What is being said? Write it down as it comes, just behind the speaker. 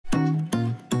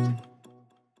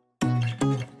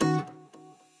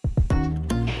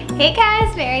Hey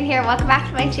guys, Marian here. Welcome back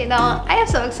to my channel. I am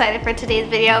so excited for today's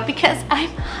video because I'm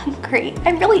hungry.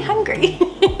 I'm really hungry.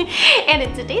 And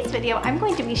in today's video, I'm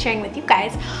going to be sharing with you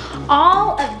guys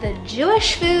all of the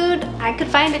Jewish food I could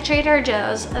find at Trader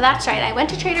Joe's. That's right, I went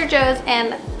to Trader Joe's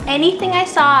and anything I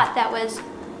saw that was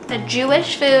a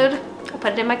Jewish food, I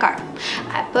put it in my cart.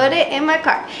 I put it in my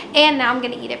cart. And now I'm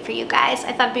gonna eat it for you guys.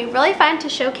 I thought it'd be really fun to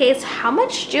showcase how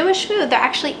much Jewish food there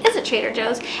actually is at Trader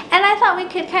Joe's. And I thought we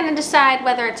could kind of decide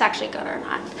whether it's actually good or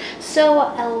not.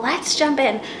 So let's jump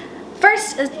in.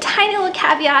 First, a tiny little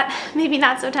caveat, maybe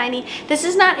not so tiny. This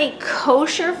is not a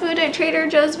kosher food at Trader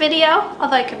Joe's video,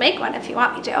 although I could make one if you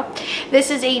want me to.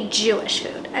 This is a Jewish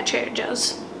food at Trader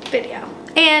Joe's video.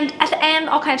 And at the end,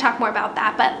 I'll kind of talk more about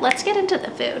that, but let's get into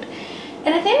the food.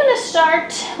 And I think I'm gonna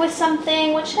start with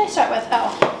something, what should I start with?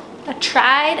 Oh, a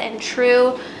tried and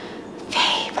true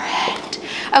favorite.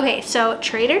 Okay, so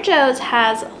Trader Joe's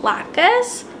has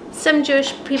latkes. Some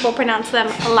Jewish people pronounce them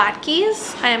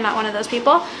latkes. I am not one of those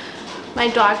people. My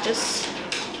dog just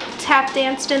tap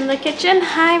danced in the kitchen.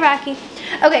 Hi, Rocky.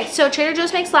 Okay, so Trader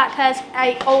Joe's makes latkes.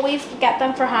 I always get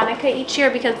them for Hanukkah each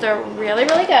year because they're really,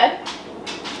 really good.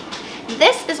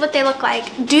 This is what they look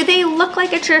like. Do they look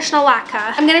like a traditional latke?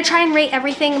 I'm gonna try and rate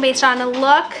everything based on a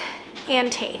look and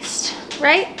taste,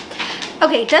 right?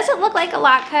 Okay, does it look like a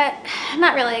latke?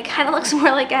 Not really, it kind of looks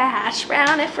more like a hash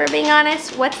brown if we're being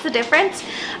honest. What's the difference?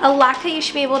 A latke, you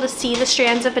should be able to see the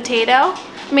strands of potato.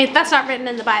 I mean, that's not written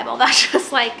in the Bible, that's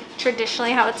just like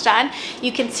traditionally how it's done.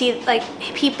 You can see like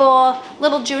people,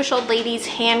 little Jewish old ladies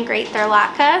hand grate their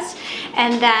latkes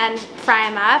and then fry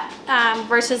them up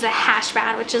versus a hash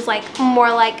brown, which is like more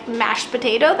like mashed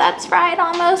potato that's fried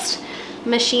almost,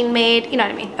 machine made, you know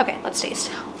what I mean? Okay, let's taste.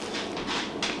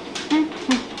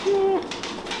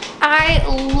 I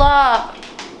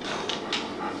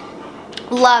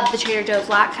love the Trader Joe's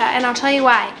latke, and I'll tell you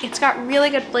why. It's got really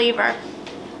good flavor.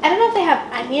 I don't know if they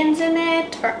have onions in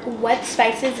it or what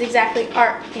spices exactly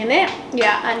are in it.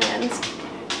 Yeah, onions.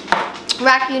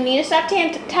 Rocky, you need to stop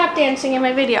tap dancing in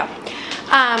my video.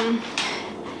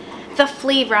 The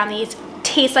flavor on these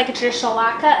tastes like a traditional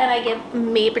latke, and I give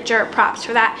major props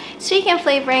for that. Speaking of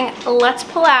flavoring, let's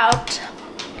pull out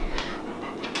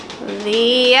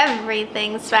the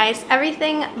everything spice,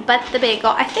 everything but the bagel.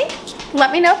 I think,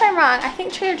 let me know if I'm wrong, I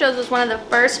think Trader Joe's was one of the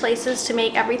first places to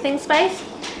make everything spice.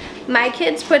 My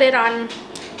kids put it on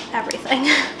everything,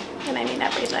 and I mean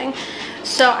everything.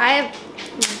 So I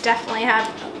definitely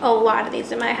have a lot of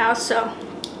these in my house, so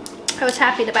I was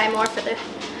happy to buy more for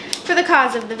the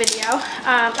cause of the video.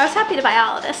 I was happy to buy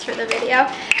all of this for the video,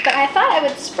 but I thought I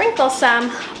would sprinkle some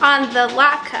on the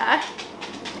latke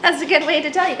as a good way to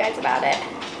tell you guys about it.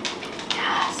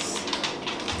 Yes.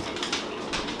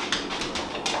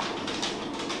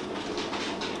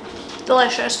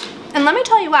 Delicious. And let me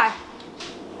tell you why.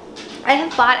 I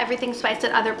have bought everything spiced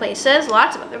at other places,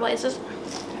 lots of other places,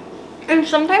 and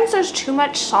sometimes there's too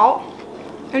much salt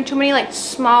and too many like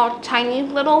small, tiny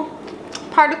little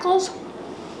particles.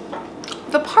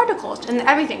 The particles in the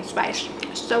everything spice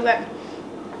is so good.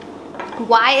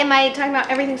 Why am I talking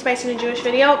about everything spice in a Jewish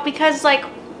video? Because like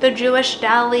the Jewish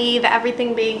deli, the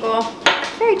everything bagel,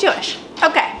 very Jewish.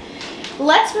 Okay,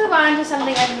 let's move on to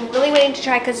something I've been really waiting to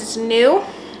try because it's new.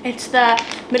 It's the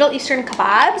Middle Eastern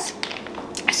kebabs.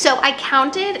 So I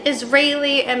counted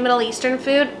Israeli and Middle Eastern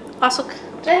food. Also,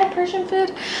 did I have Persian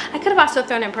food? I could have also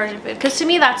thrown in Persian food because to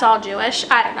me that's all Jewish.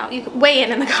 I don't know. You can weigh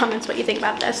in the comments what you think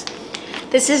about this.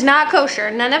 This is not kosher.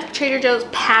 None of Trader Joe's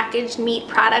packaged meat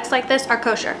products like this are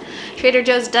kosher. Trader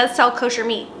Joe's does sell kosher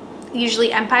meat,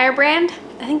 usually Empire brand.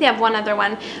 I think they have one other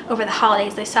one over the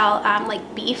holidays. They sell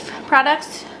like beef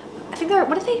products. I think they're,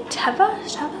 what are they? Teva?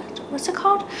 What's it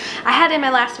called? I had it in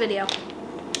my last video.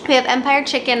 They have Empire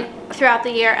chicken throughout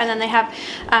the year, and then they have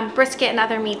brisket and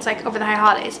other meats like over the high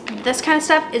holidays. This kind of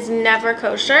stuff is never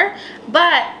kosher,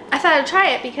 but I thought I'd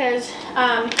try it because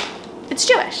it's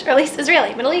Jewish, or at least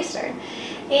Israeli, Middle Eastern.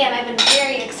 And I've been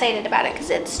very excited about it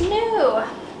because it's new.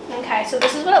 Okay, so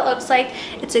this is what it looks like.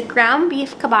 It's a ground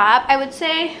beef kebab. I would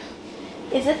say,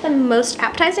 is it the most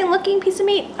appetizing looking piece of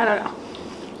meat? I don't know.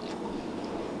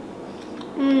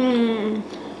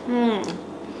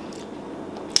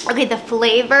 Okay, the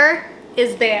flavor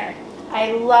is there.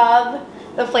 I love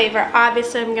the flavor.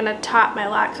 Obviously, I'm gonna top my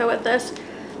latke with this.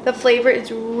 The flavor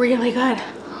is really good.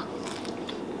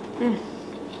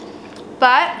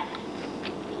 But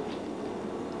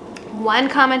one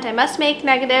comment I must make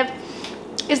negative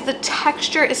is the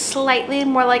texture is slightly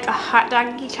more like a hot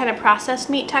doggy kind of processed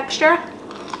meat texture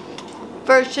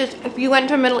versus if you went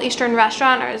to a Middle Eastern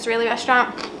restaurant or Israeli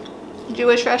restaurant,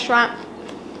 Jewish restaurant,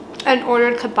 and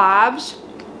ordered kebabs,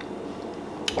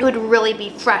 it would really be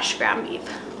fresh ground beef.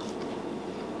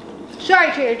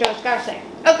 Sorry, Trader Joe's, gotta say.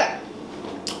 Okay,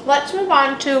 let's move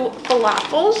on to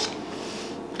falafels.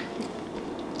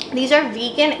 These are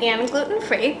vegan and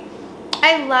gluten-free.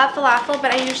 I love falafel,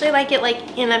 but I usually like it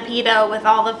like in a pita with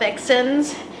all the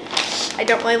fixins. I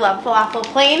don't really love falafel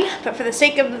plain, but for the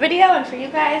sake of the video and for you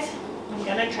guys, I'm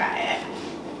gonna try it.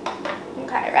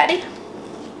 Okay, ready?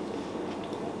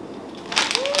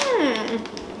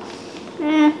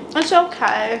 It's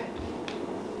okay.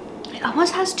 It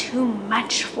almost has too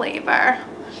much flavor.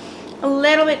 A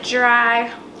little bit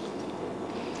dry.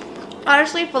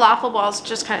 Honestly, falafel balls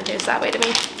just kind of taste that way to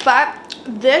me. But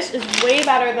this is way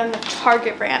better than the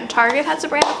Target brand. Target has a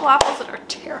brand of falafels that are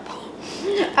terrible.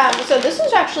 So this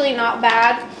is actually not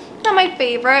bad. Not my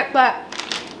favorite, but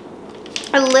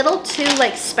a little too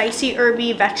like spicy,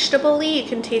 herby, vegetable-y. You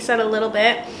can taste that a little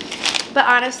bit. But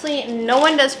honestly, no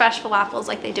one does fresh falafels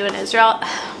like they do in Israel.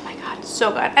 Oh my God, so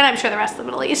good. And I'm sure the rest of the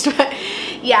Middle East. But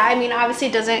yeah, I mean, obviously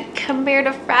it doesn't compare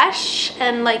to fresh.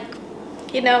 And like,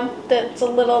 you know, that's a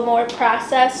little more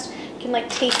processed. You can like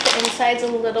taste the insides a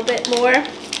little bit more.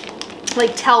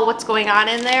 Like tell what's going on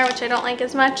in there, which I don't like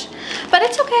as much. But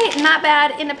it's okay, not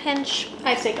bad. In a pinch,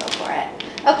 I say go for it.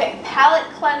 Okay,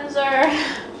 palate cleanser.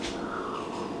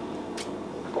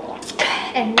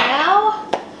 And now,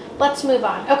 let's move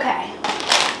on. Okay,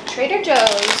 Trader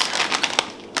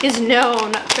Joe's is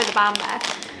known for the bamba.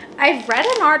 I've read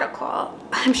an article,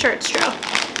 I'm sure it's true,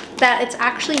 that it's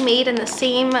actually made in the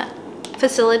same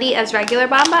facility as regular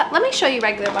bamba. Let me show you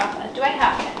regular bamba. Do I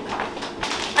have it?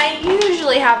 I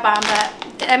usually have bamba.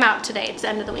 I'm out today, it's the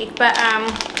end of the week, but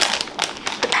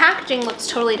the packaging looks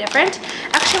totally different.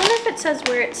 Actually, I wonder if it says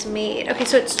where it's made. Okay,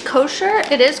 so it's kosher.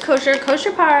 It is kosher.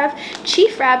 Kosher Parv,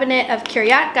 Chief Rabbinate of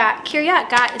Kiryat Gat. Kiryat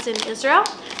Gat is in Israel,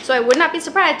 so I would not be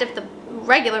surprised if the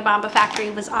regular bamba factory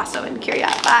was also in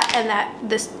Kiryat Gat, and that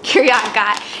this Kiryat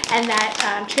Gat, and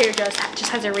that Trader Joe's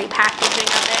just has a repackaging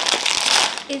of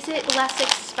it. Is it less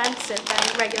expensive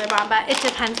than regular bamba? It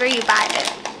depends where you buy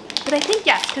it. But I think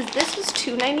yes, because this was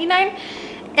 $2.99.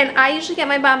 And I usually get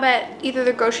my bamba at either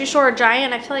the grocery store or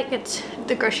Giant. I feel like it's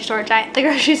the grocery store or Giant, the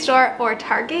grocery store or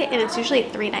Target, and it's usually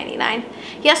 $3.99.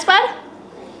 Yes, bud?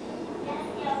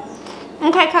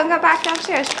 Okay, come go back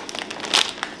downstairs.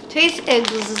 Tastes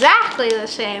exactly the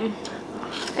same.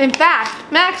 In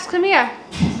fact, Max, come here.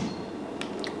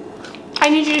 I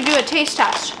need you to do a taste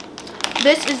test.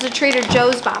 This is the Trader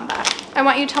Joe's bamba. I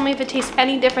want you to tell me if it tastes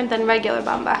any different than regular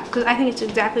bamba, because I think it's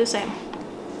exactly the same.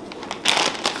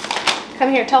 Come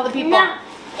here, tell the people. No,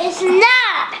 it's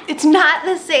not. It's not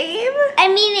the same? I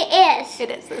mean, it is.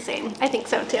 It is the same. I think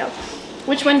so too.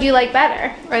 Which one do you like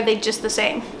better? Or are they just the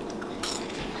same?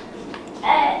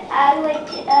 I like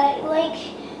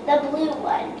the blue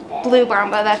one better. Blue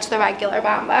bamba, that's the regular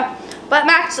bamba. But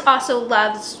Max also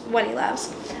loves what he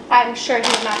loves. I'm sure he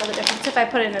would not know the difference if I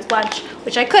put it in his lunch,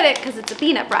 which I couldn't because it's a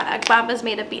peanut product. Bamba's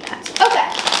made of peanuts.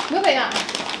 Okay, moving on.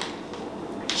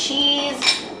 Cheese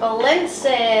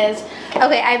blintzes.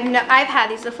 Okay, I've had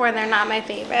these before and they're not my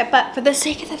favorite, but for the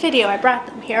sake of the video, I brought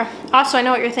them here. Also, I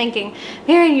know what you're thinking.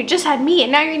 Marian, you just had meat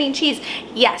and now you're eating cheese.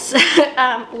 Yes,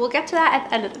 we'll get to that at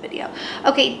the end of the video.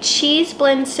 Okay, cheese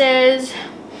blintzes.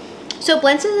 So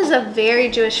blintzes is a very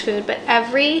Jewish food, but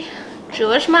every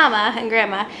Jewish mama and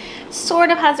grandma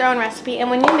sort of has their own recipe. And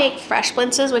when you make fresh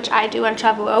blintzes, which I do on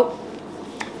Shavuot,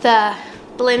 the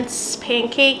blintz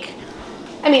pancake,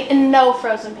 I mean, no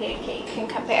frozen pancake can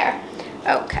compare.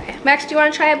 Okay, Max, do you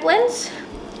want to try a blintz?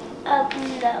 No.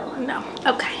 No.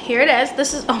 Okay, here it is.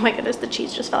 This is, oh my goodness, the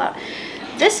cheese just fell out.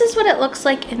 This is what it looks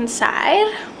like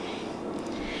inside.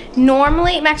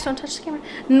 Normally, Max, don't touch the camera.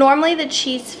 Normally the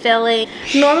cheese filling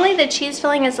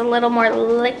is a little more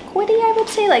liquidy, I would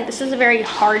say. Like, this is a very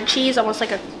hard cheese, almost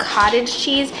like a cottage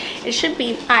cheese. It should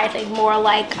be, I think, more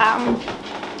like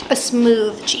a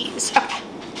smooth cheese. Okay.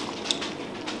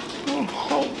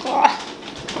 Oh God.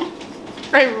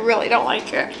 I really don't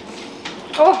like it.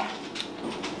 Oh.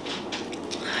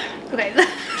 Okay.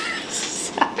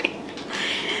 Sorry.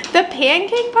 The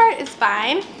pancake part is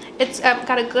fine. It's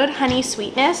got a good honey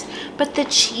sweetness, but the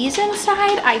cheese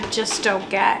inside, I just don't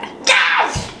get.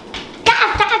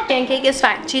 Pancake is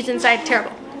fine. Cheese inside,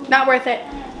 terrible. Not worth it.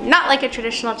 Not like a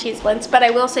traditional cheese blintz, but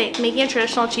I will say making a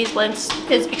traditional cheese blintz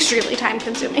is extremely time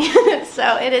consuming.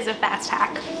 So it is a fast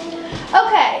hack.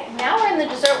 Okay, now we're in the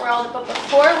dessert world, but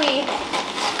before we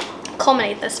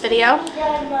culminate this video,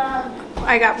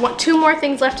 I got two more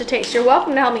things left to taste. You're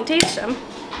welcome to help me taste them.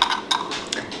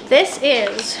 This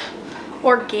is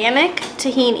organic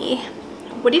tahini.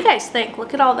 What do you guys think?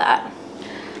 Look at all that.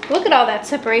 Look at all that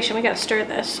separation. We gotta stir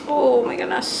this. Oh my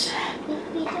goodness.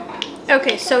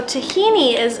 Okay, so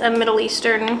tahini is a Middle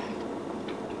Eastern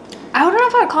I don't know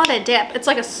if I would call it a dip. It's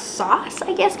like a sauce,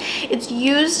 I guess. It's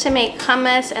used to make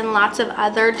hummus and lots of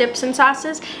other dips and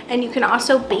sauces, and you can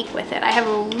also bake with it. I have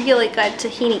a really good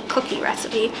tahini cookie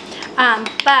recipe,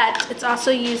 but it's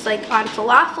also used like on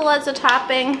falafel as a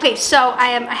topping. Okay, so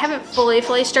I haven't fully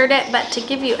stirred it, but to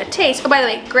give you a taste. Oh, by the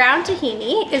way, ground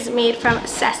tahini is made from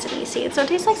sesame seeds, so it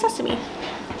tastes like sesame.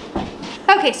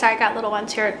 Okay, sorry, I got little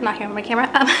ones here knocking on my camera.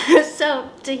 So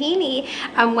tahini,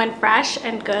 when fresh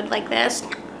and good like this,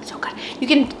 so good. You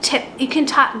can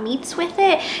top meats with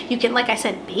it. You can, like I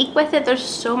said, bake with it. There's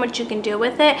so much you can do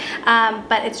with it,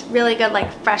 but it's really good,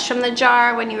 like fresh from the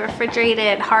jar. When you refrigerate it,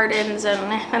 it hardens, and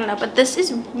I don't know. But this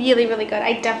is really good.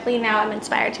 I definitely now am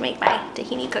inspired to make my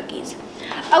tahini cookies.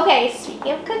 Okay,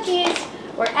 speaking of cookies,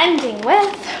 we're ending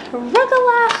with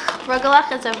rugelach.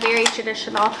 Rugelach is a very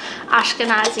traditional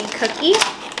Ashkenazi cookie.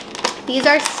 These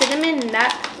are cinnamon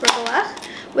nut rugelach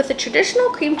with a traditional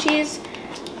cream cheese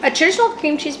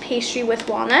pastry with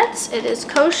walnuts. It is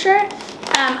kosher.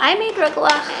 I made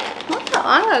rugelach not that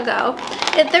long ago.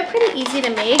 They're pretty easy to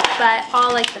make, but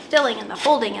all like the filling and the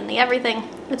folding and the everything,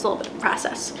 it's a little bit of a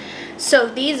process. So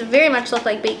these very much look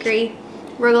like bakery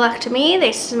rugelach to me.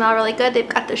 They smell really good. They've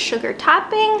got the sugar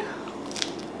topping.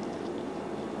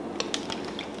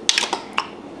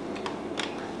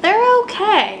 They're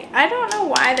okay. I don't know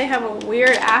why they have a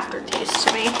weird aftertaste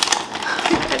to me.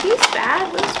 Are these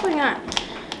bad? What's going on?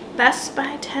 Best by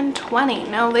 1020.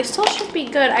 No, they still should be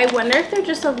good. I wonder if they're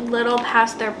just a little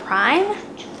past their prime.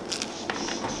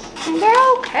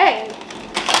 They're okay.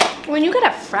 When you get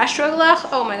a fresh rugelach,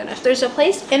 oh my goodness, there's a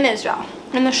place in Israel,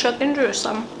 in the Shuk in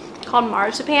Jerusalem, called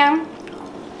Marzipan.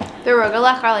 Their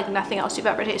rugelach are like nothing else you've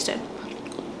ever tasted.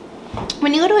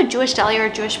 When you go to a Jewish deli or a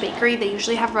Jewish bakery, they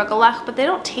usually have rugelach, but they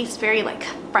don't taste very like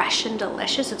fresh and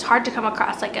delicious. It's hard to come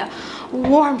across like a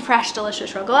warm, fresh,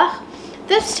 delicious rugelach.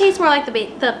 This tastes more like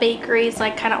the bakery's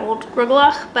like kind of old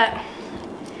rugelach, but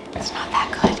it's not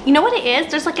that good. You know what it is?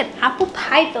 There's like an apple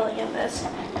pie filling in this.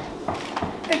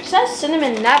 It says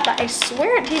cinnamon nut, but I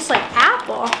swear it tastes like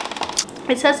apple.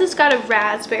 It says it's got a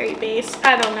raspberry base.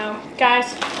 I don't know.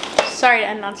 Guys, sorry to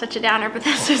end on such a downer, but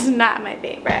this is not my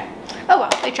favorite. Oh well,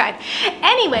 I tried.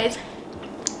 Anyways,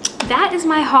 that is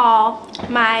my haul,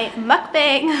 my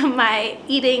mukbang, my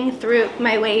eating through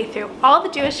my way through all the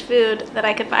Jewish food that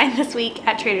I could find this week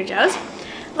at Trader Joe's.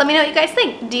 Let me know what you guys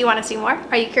think. Do you want to see more?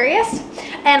 Are you curious?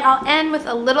 And I'll end with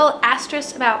a little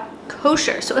asterisk about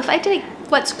kosher. So if I did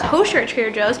what's kosher at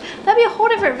Trader Joe's, that'd be a whole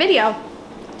different video.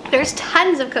 There's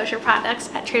tons of kosher products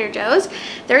at Trader Joe's.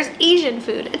 There's Asian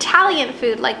food, Italian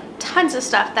food, like tons of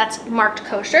stuff that's marked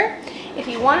kosher. If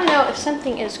you want to know if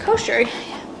something is kosher,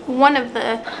 one of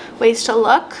the ways to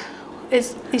look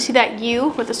is, you see that U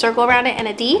with a circle around it and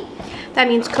a D? That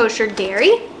means kosher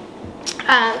dairy.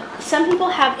 Some people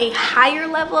have a higher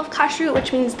level of kashrut,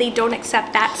 which means they don't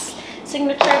accept that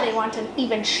signature. They want an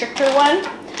even stricter one.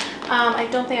 I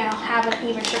don't think I'll have an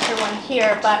even stricter one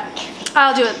here, but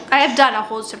I'll do it. I have done a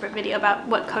whole separate video about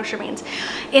what kosher means.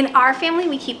 In our family,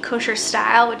 we keep kosher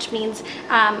style, which means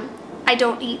I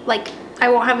don't eat, like, I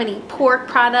won't have any pork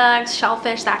products,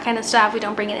 shellfish, that kind of stuff. We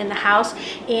don't bring it in the house,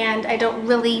 and I don't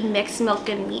really mix milk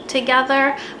and meat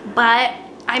together, but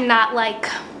I'm not like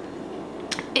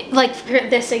for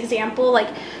this example, like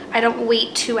I don't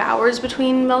wait 2 hours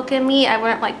between milk and meat. I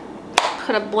wouldn't like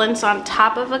put a blintz on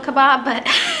top of a kebab, but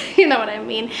you know what I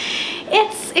mean.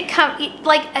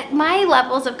 Like my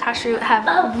levels of kashrut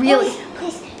have really...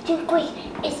 Please, wait,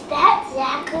 is that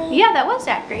Zachary? Yeah, that was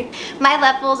Zachary. My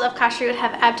levels of kashrut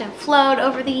have ebbed and flowed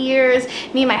over the years.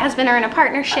 Me and my husband are in a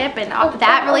partnership, and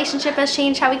that relationship has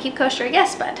changed how we keep kosher.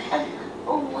 Yes, bud.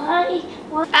 Why?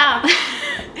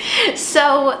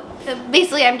 So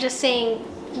basically I'm just saying,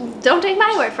 don't take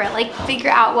my word for it. Like, figure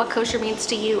out what kosher means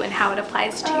to you and how it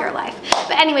applies to your life.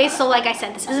 But anyway, so like I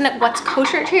said, this isn't a what's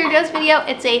kosher at Trader Joe's video.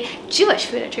 It's a Jewish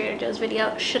food at Trader Joe's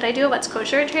video. Should I do a what's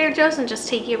kosher at Trader Joe's and just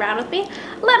take you around with me?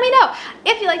 Let me know.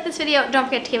 If you like this video, don't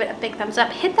forget to give it a big thumbs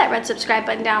up. Hit that red subscribe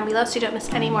button down below so you don't miss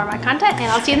any more of my content.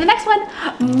 And I'll see you in the next one.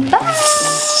 Bye!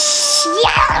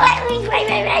 Yeah!